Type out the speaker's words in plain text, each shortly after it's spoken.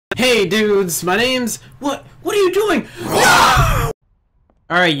Hey dudes, my name's... What are you doing? No!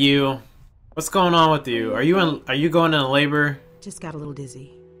 Alright, you. What's going on with you? Are you going into labor? Just got a little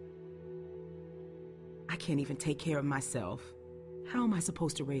dizzy. I can't even take care of myself. How am I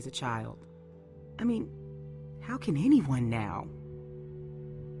supposed to raise a child? I mean, how can anyone now?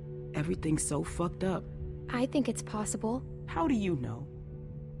 Everything's so fucked up. I think it's possible. How do you know?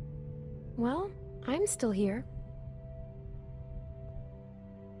 Well, I'm still here.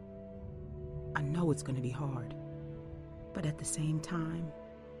 I know it's gonna be hard, but at the same time,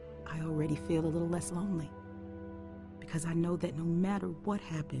 I already feel a little less lonely. Because I know that no matter what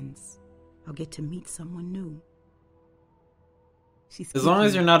happens, I'll get to meet someone new. As long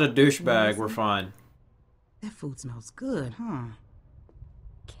as you're not a douchebag, we're fine. That food smells good, huh?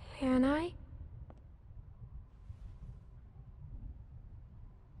 Can I?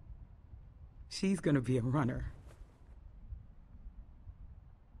 She's gonna be a runner.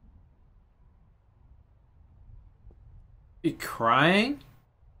 You crying?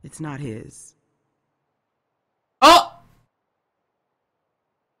 It's not his. Oh!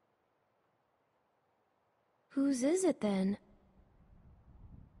 Whose is it then?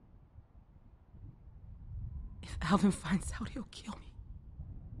 If Alvin finds out, he'll kill me.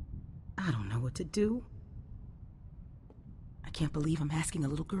 I don't know what to do. I can't believe I'm asking a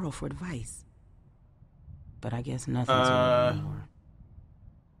little girl for advice. But I guess nothing's real anymore.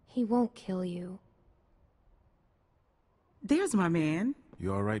 He won't kill you. There's my man.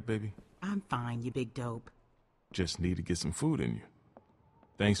 You alright, baby? I'm fine, you big dope. Just need to get some food in you.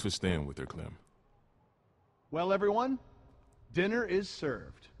 Thanks for staying with her, Clem. Well, everyone, dinner is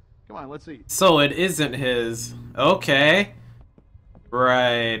served. Come on, let's eat. So it isn't his. Okay.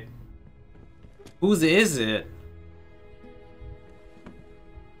 Right. Whose is it?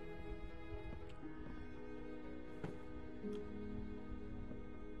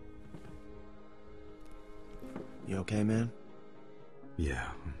 You okay, man? Yeah,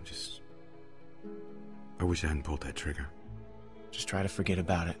 I wish I hadn't pulled that trigger. Just try to forget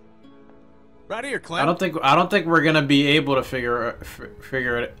about it. Right here, Clem. I don't think we're gonna be able to figure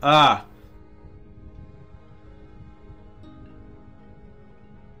it. Ah.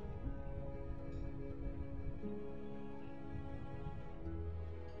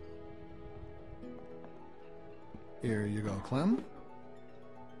 Here you go, Clem.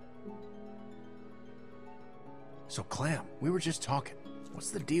 So, Clem, we were just talking.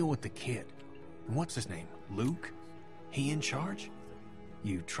 What's the deal with the kid? And what's his name? Luke? He in charge?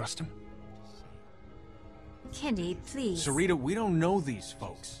 You trust him? Kenny, please. Sarita, we don't know these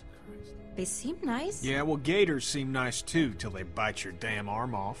folks. They seem nice. Yeah, well, gators seem nice too, till they bite your damn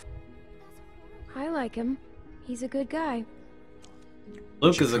arm off. I like him. He's a good guy.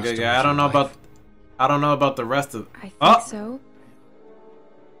 Luke is a good guy. I don't know about the rest of. I think so.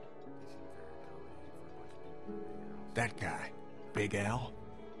 That guy, Big Al,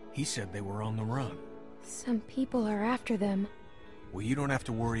 he said they were on the run. Some people are after them. Well, you don't have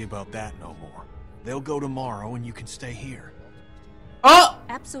to worry about that no more. They'll go tomorrow and you can stay here. Oh!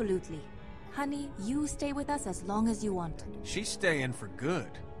 Absolutely. Honey, you stay with us as long as you want. She's staying for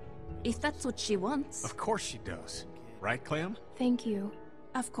good. If that's what she wants. Of course she does. Right, Clem? Thank you.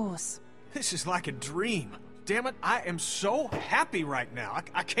 Of course. This is like a dream. Damn it, I am so happy right now.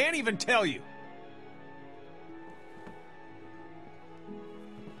 I can't even tell you.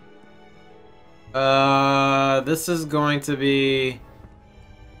 This is going to be...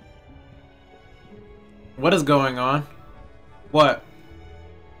 What is going on? What?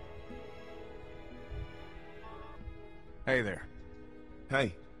 Hey there.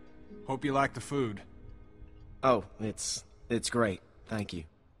 Hey. Hope you like the food. Oh, it's great. Thank you.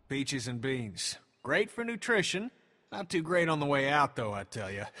 Peaches and beans. Great for nutrition. Not too great on the way out, though, I tell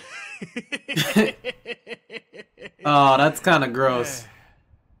you. Oh, that's kind of gross.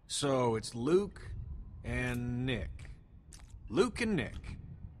 So, it's Luke and Nick. Luke and Nick.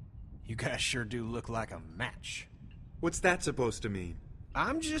 You guys sure do look like a match. What's that supposed to mean?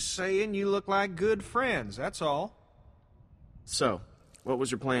 I'm just saying you look like good friends, that's all. So, what was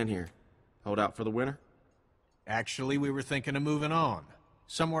your plan here? Hold out for the winter? Actually, we were thinking of moving on.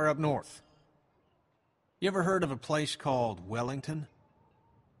 Somewhere up north. You ever heard of a place called Wellington?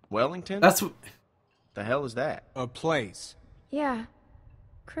 Wellington? That's... The hell is that? A place. Yeah.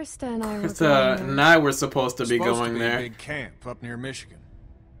 Krista and I were Krista going there. and I were supposed to be Supposed going to be there. a big camp up near Michigan.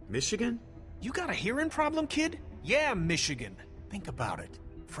 Michigan? You got a hearing problem, kid? Yeah, Michigan. Think about it.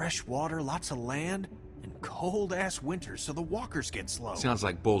 Fresh water, lots of land, and cold-ass winters so the walkers get slow. Sounds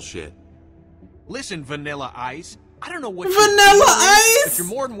like bullshit. Listen, Vanilla Ice. I don't know what Vanilla Ice? but you're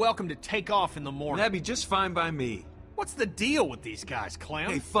more than welcome to take off in the morning. That'd be just fine by me. What's the deal with these guys, Clem?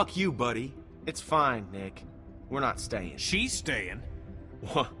 Hey, fuck you, buddy. It's fine, Nick. We're not staying. She's staying.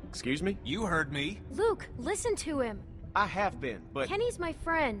 What? Excuse me? You heard me. Luke, listen to him. I have been, but... Kenny's my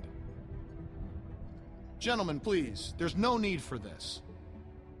friend. Gentlemen, please. There's no need for this.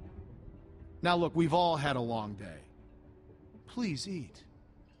 Now look, we've all had a long day. Please eat.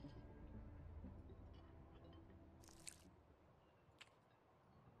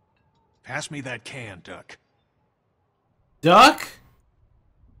 Pass me that can, Duck. Duck?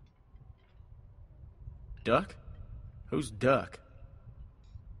 Duck? Who's Duck?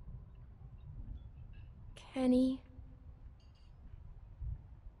 Kenny.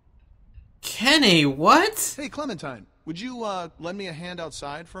 Kenny, what? Hey, Clementine, would you, lend me a hand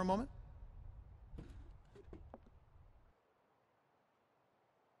outside for a moment?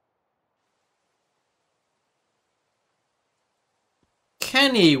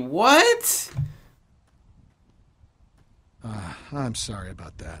 Kenny, what? I'm sorry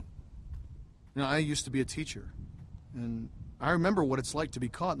about that. You know, I used to be a teacher, and I remember what it's like to be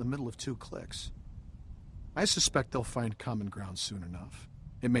caught in the middle of two cliques. I suspect they'll find common ground soon enough.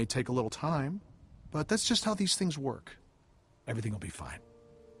 It may take a little time, but that's just how these things work. Everything will be fine.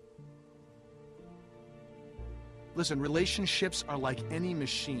 Listen, relationships are like any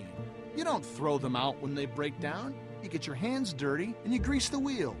machine. You don't throw them out when they break down. You get your hands dirty, and you grease the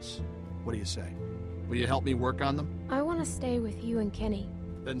wheels. What do you say? Will you help me work on them? I want to stay with you and Kenny.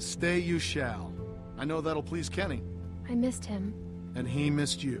 Then stay you shall. I know that'll please Kenny. I missed him. And he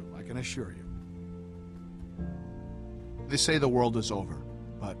missed you, I can assure you. They say the world is over,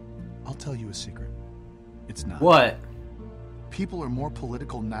 but I'll tell you a secret. It's not. What? People are more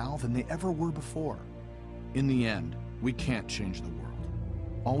political now than they ever were before. In the end, we can't change the world.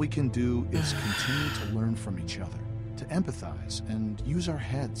 All we can do is continue to learn from each other, to empathize, and use our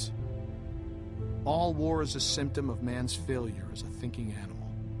heads. All war is a symptom of man's failure as a thinking animal.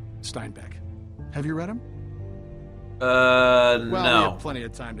 Steinbeck. Have you read him? Well, we no. have plenty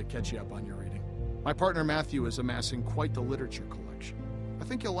of time to catch you up on your reading. My partner Matthew is amassing quite the literature collection. I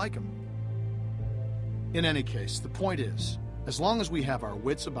think you'll like him. In any case, the point is, as long as we have our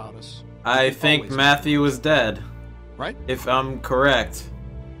wits about us... I think Matthew is dead. Right? If I'm correct.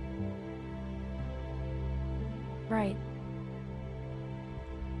 Right.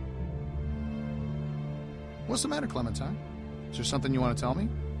 What's the matter, Clementine? Is there something you want to tell me?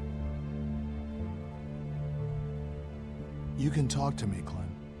 You can talk to me,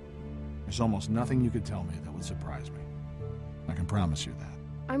 Clem. There's almost nothing you could tell me that would surprise me. I can promise you that.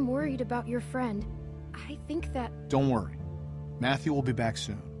 I'm worried about your friend. I think that... Don't worry. Matthew will be back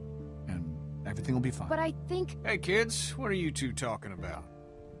soon. And everything will be fine. But I think... Hey, kids, what are you two talking about?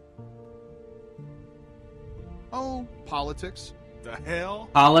 Oh, politics. The hell?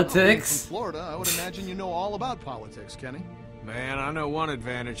 Politics? From Florida, I would imagine you know all about politics, Kenny. Man, I know one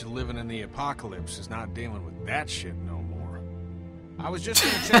advantage of living in the apocalypse is not dealing with that shit no more. I was just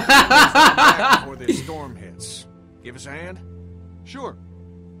gonna check the windows out back before this storm hits. Give us a hand? Sure.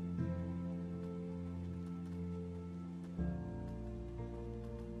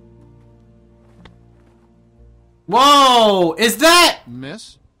 Whoa! Is that...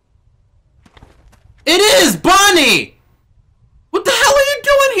 Miss? It is! Bonnie! What the hell are you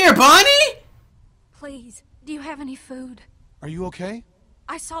doing here, Bonnie? Please, do you have any food? Are you okay?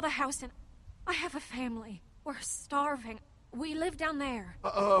 I saw the house and I have a family. We're starving. We live down there.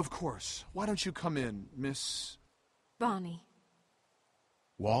 Of course. Why don't you come in, Miss... Bonnie.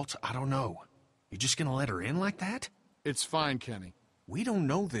 Walt, I don't know. You just gonna let her in like that? It's fine, Kenny. We don't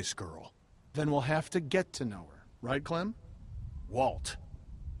know this girl. Then we'll have to get to know her. Right, Clem? Walt.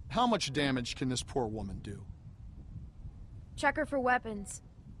 How much damage can this poor woman do? Check her for weapons.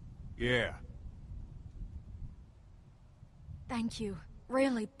 Yeah. Thank you.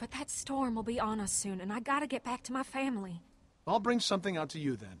 Really, but that storm will be on us soon, and I gotta get back to my family. I'll bring something out to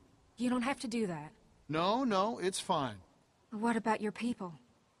you then. You don't have to do that. No, it's fine. What about your people?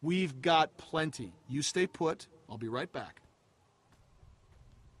 We've got plenty. You stay put. I'll be right back.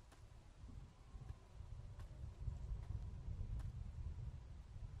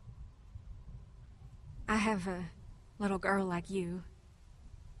 I have a little girl like you.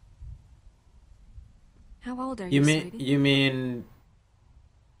 How old are you, sweetie? You mean...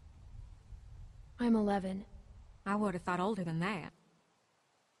 I'm 11. I would have thought older than that.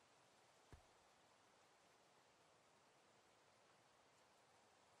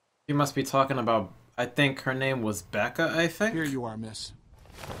 You must be talking about... I think her name was Becca, I think? Here you are, miss.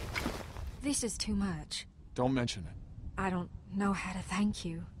 This is too much. Don't mention it. I don't know how to thank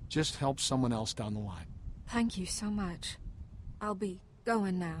you. Just help someone else down the line. Thank you so much. I'll be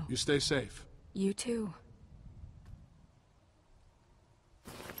going now. You stay safe. You too.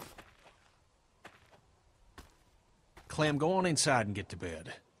 Clem, go on inside and get to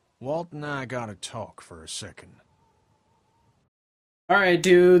bed. Walt and I gotta talk for a second. Alright,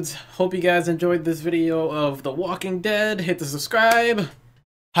 dudes. Hope you guys enjoyed this video of The Walking Dead. Hit the subscribe,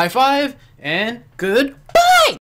 high five, and goodbye!